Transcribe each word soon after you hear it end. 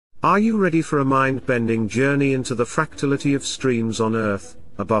Are you ready for a mind-bending journey into the fractality of streams on Earth,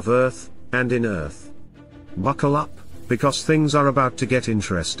 above Earth, and in Earth? Buckle up, because things are about to get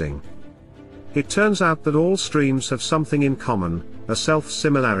interesting. It turns out that all streams have something in common, a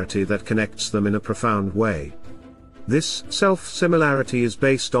self-similarity that connects them in a profound way. This self-similarity is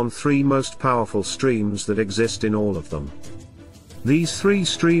based on three most powerful streams that exist in all of them. These three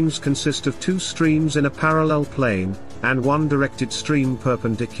streams consist of two streams in a parallel plane, and one directed stream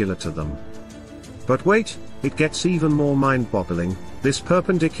perpendicular to them. But wait, it gets even more mind-boggling. This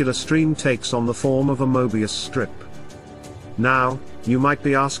perpendicular stream takes on the form of a Mobius strip. Now, you might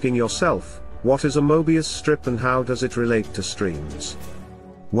be asking yourself, what is a Mobius strip and how does it relate to streams?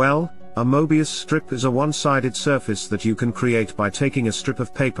 Well, a Mobius strip is a one-sided surface that you can create by taking a strip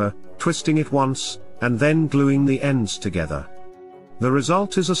of paper, twisting it once, and then gluing the ends together. The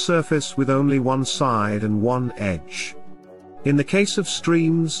result is a surface with only one side and one edge. In the case of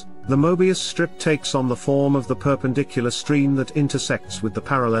streams, the Mobius strip takes on the form of the perpendicular stream that intersects with the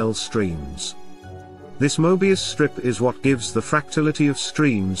parallel streams. This Mobius strip is what gives the fractality of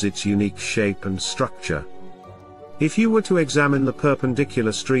streams its unique shape and structure. If you were to examine the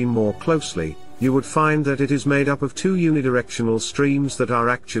perpendicular stream more closely, you would find that it is made up of two unidirectional streams that are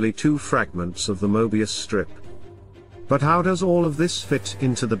actually two fragments of the Mobius strip. But how does all of this fit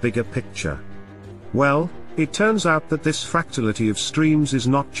into the bigger picture? Well, it turns out that this fractality of streams is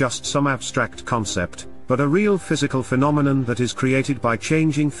not just some abstract concept, but a real physical phenomenon that is created by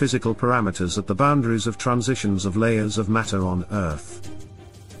changing physical parameters at the boundaries of transitions of layers of matter on Earth.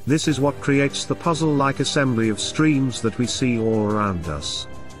 This is what creates the puzzle-like assembly of streams that we see all around us.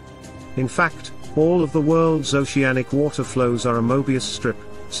 In fact, all of the world's oceanic water flows are a Mobius strip,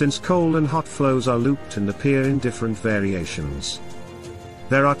 since cold and hot flows are looped and appear in different variations.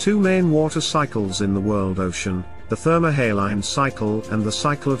 There are two main water cycles in the world ocean, the thermohaline cycle and the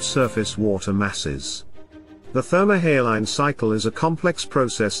cycle of surface water masses. The thermohaline cycle is a complex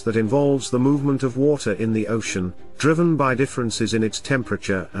process that involves the movement of water in the ocean, driven by differences in its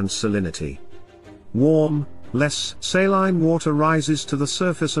temperature and salinity. Warm, less saline water rises to the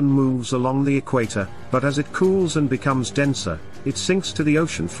surface and moves along the equator, but as it cools and becomes denser, it sinks to the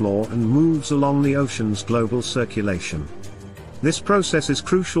ocean floor and moves along the ocean's global circulation. This process is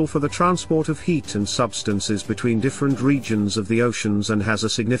crucial for the transport of heat and substances between different regions of the oceans and has a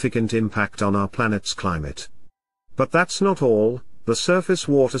significant impact on our planet's climate. But that's not all. The surface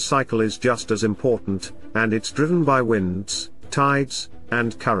water cycle is just as important, and it's driven by winds, tides,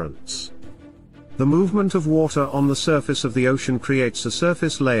 and currents. The movement of water on the surface of the ocean creates a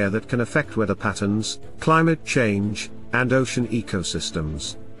surface layer that can affect weather patterns, climate change, and ocean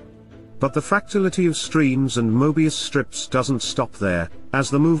ecosystems. But the fractality of streams and Mobius strips doesn't stop there, as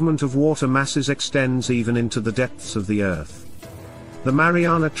the movement of water masses extends even into the depths of the Earth. The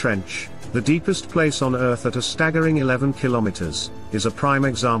Mariana Trench, the deepest place on Earth at a staggering 11 kilometers, is a prime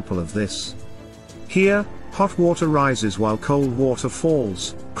example of this. Here, hot water rises while cold water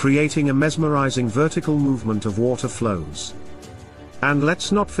falls, creating a mesmerizing vertical movement of water flows. And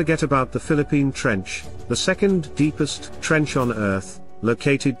let's not forget about the Philippine Trench, the second deepest trench on Earth,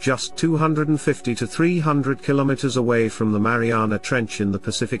 located just 250 to 300 kilometers away from the Mariana Trench in the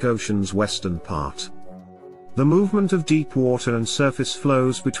Pacific Ocean's western part. The movement of deep water and surface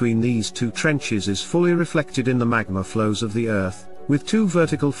flows between these two trenches is fully reflected in the magma flows of the Earth, with two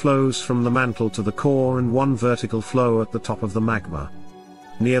vertical flows from the mantle to the core and one vertical flow at the top of the magma.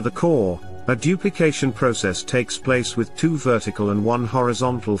 Near the core, a duplication process takes place with two vertical and one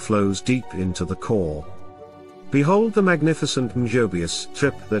horizontal flows deep into the core. Behold the magnificent Möbius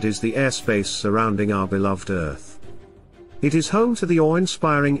strip that is the airspace surrounding our beloved Earth. It is home to the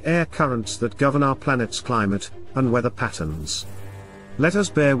awe-inspiring air currents that govern our planet's climate and weather patterns. Let us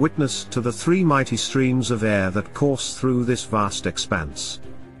bear witness to the three mighty streams of air that course through this vast expanse.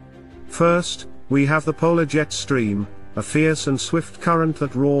 First, we have the polar jet stream, a fierce and swift current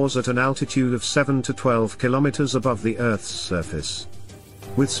that roars at an altitude of 7 to 12 kilometers above the Earth's surface.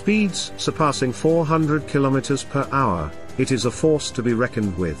 With speeds surpassing 400 kilometers per hour, it is a force to be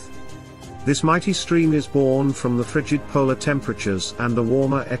reckoned with. This mighty stream is born from the frigid polar temperatures and the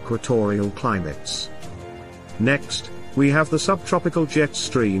warmer equatorial climates. Next, we have the subtropical jet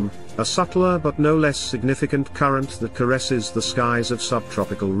stream, a subtler but no less significant current that caresses the skies of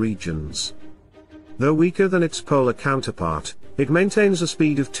subtropical regions. Though weaker than its polar counterpart, it maintains a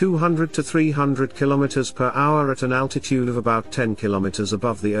speed of 200 to 300 kilometers per hour at an altitude of about 10 kilometers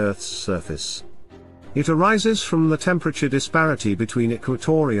above the Earth's surface. It arises from the temperature disparity between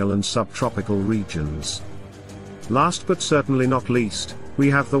equatorial and subtropical regions. Last but certainly not least, we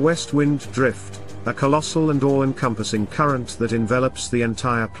have the west wind drift, a colossal and all-encompassing current that envelops the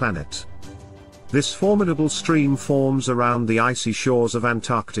entire planet. This formidable stream forms around the icy shores of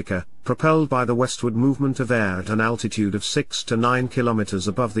Antarctica, propelled by the westward movement of air at an altitude of 6 to 9 kilometers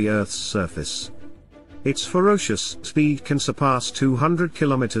above the Earth's surface. Its ferocious speed can surpass 200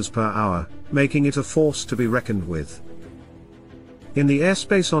 kilometers per hour, making it a force to be reckoned with. In the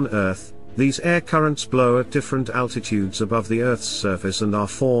airspace on Earth, these air currents blow at different altitudes above the Earth's surface and are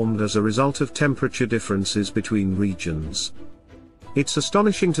formed as a result of temperature differences between regions. It's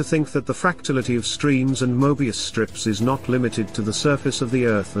astonishing to think that the fractality of streams and Mobius strips is not limited to the surface of the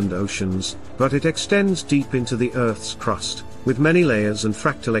Earth and oceans, but it extends deep into the Earth's crust, with many layers and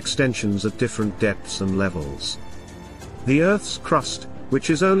fractal extensions at different depths and levels. The Earth's crust, which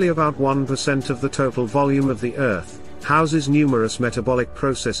is only about 1% of the total volume of the Earth, houses numerous metabolic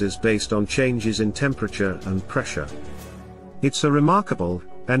processes based on changes in temperature and pressure. It's a remarkable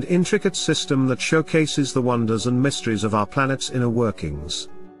and intricate system that showcases the wonders and mysteries of our planet's inner workings.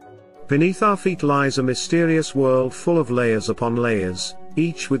 Beneath our feet lies a mysterious world full of layers upon layers,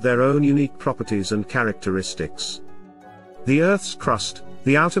 each with their own unique properties and characteristics. The Earth's crust,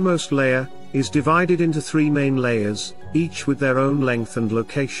 the outermost layer, is divided into 3 main layers, each with their own length and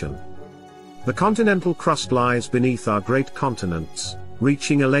location. The continental crust lies beneath our great continents,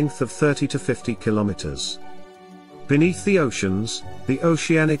 reaching a length of 30 to 50 kilometers. Beneath the oceans, the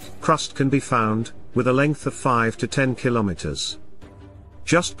oceanic crust can be found, with a length of 5 to 10 kilometers.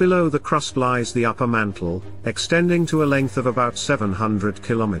 Just below the crust lies the upper mantle, extending to a length of about 700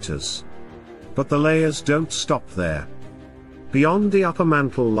 kilometers. But the layers don't stop there. Beyond the upper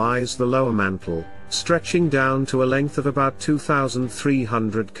mantle lies the lower mantle, stretching down to a length of about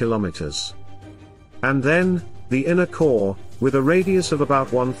 2,300 kilometers. And then, the inner core, with a radius of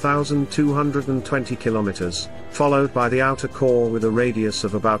about 1,220 kilometers, followed by the outer core with a radius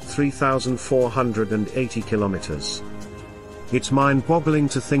of about 3,480 kilometers. It's mind-boggling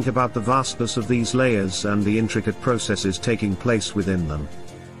to think about the vastness of these layers and the intricate processes taking place within them.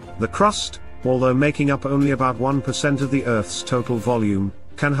 The crust, although making up only about 1% of the Earth's total volume,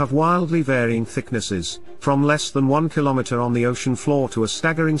 can have wildly varying thicknesses, from less than 1 kilometer on the ocean floor to a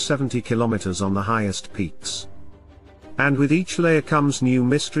staggering 70 kilometers on the highest peaks. And with each layer comes new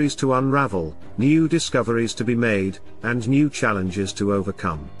mysteries to unravel, new discoveries to be made, and new challenges to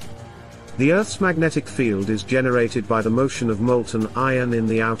overcome. The Earth's magnetic field is generated by the motion of molten iron in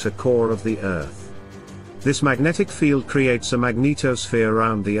the outer core of the Earth. This magnetic field creates a magnetosphere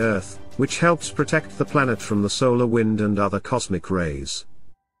around the Earth, which helps protect the planet from the solar wind and other cosmic rays.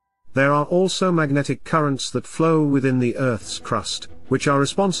 There are also magnetic currents that flow within the Earth's crust, which are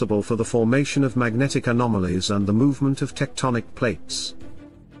responsible for the formation of magnetic anomalies and the movement of tectonic plates.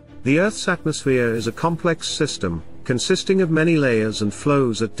 The Earth's atmosphere is a complex system, consisting of many layers and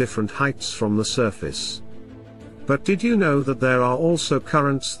flows at different heights from the surface. But did you know that there are also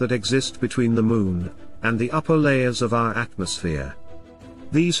currents that exist between the Moon and the upper layers of our atmosphere?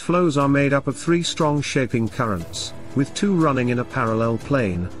 These flows are made up of 3 strong shaping currents, with 2 running in a parallel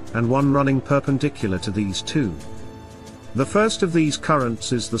plane, and 1 running perpendicular to these 2. The first of these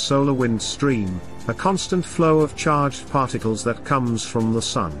currents is the solar wind stream, a constant flow of charged particles that comes from the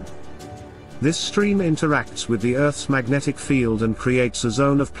Sun. This stream interacts with the Earth's magnetic field and creates a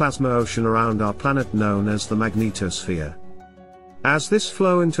zone of plasma ocean around our planet known as the magnetosphere. As this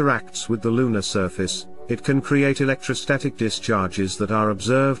flow interacts with the lunar surface, it can create electrostatic discharges that are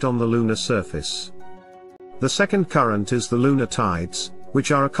observed on the lunar surface. The second current is the lunar tides,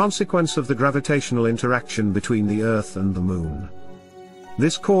 which are a consequence of the gravitational interaction between the Earth and the Moon.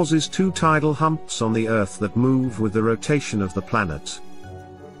 This causes 2 tidal humps on the Earth that move with the rotation of the planet.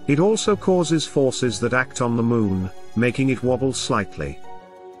 It also causes forces that act on the Moon, making it wobble slightly.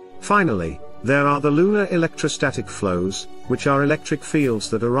 Finally, there are the lunar electrostatic flows, which are electric fields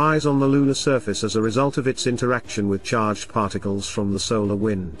that arise on the lunar surface as a result of its interaction with charged particles from the solar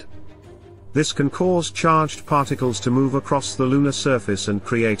wind. This can cause charged particles to move across the lunar surface and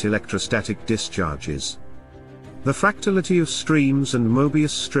create electrostatic discharges. The fractality of streams and Mobius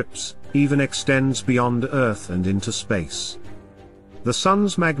strips even extends beyond Earth and into space. The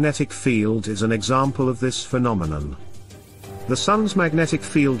Sun's magnetic field is an example of this phenomenon. The Sun's magnetic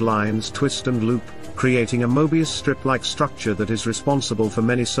field lines twist and loop, creating a Mobius strip-like structure that is responsible for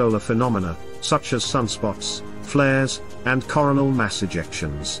many solar phenomena, such as sunspots, flares, and coronal mass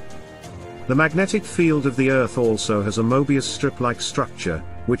ejections. The magnetic field of the Earth also has a Mobius strip-like structure,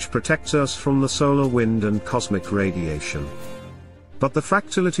 which protects us from the solar wind and cosmic radiation. But the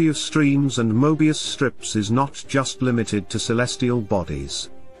fractality of streams and Mobius strips is not just limited to celestial bodies.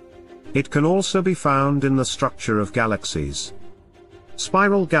 It can also be found in the structure of galaxies.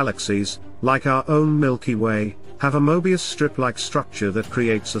 Spiral galaxies, like our own Milky Way, have a Möbius strip-like structure that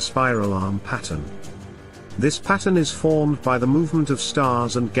creates a spiral arm pattern. This pattern is formed by the movement of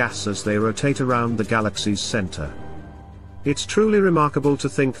stars and gas as they rotate around the galaxy's center. It's truly remarkable to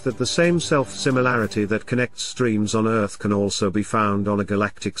think that the same self-similarity that connects streams on Earth can also be found on a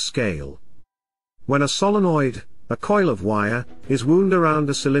galactic scale. When a solenoid, a coil of wire, is wound around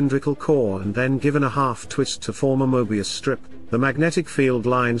a cylindrical core and then given a half twist to form a Möbius strip, the magnetic field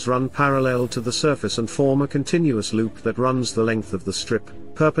lines run parallel to the surface and form a continuous loop that runs the length of the strip,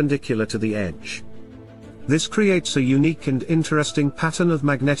 perpendicular to the edge. This creates a unique and interesting pattern of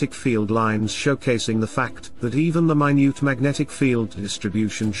magnetic field lines, showcasing the fact that even the minute magnetic field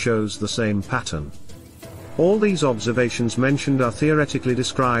distribution shows the same pattern. All these observations mentioned are theoretically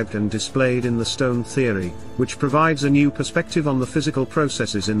described and displayed in the stone theory, which provides a new perspective on the physical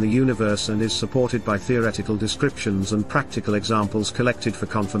processes in the universe and is supported by theoretical descriptions and practical examples collected for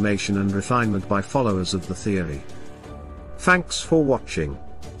confirmation and refinement by followers of the theory. Thanks for watching.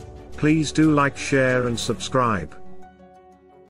 Please do like, share and subscribe.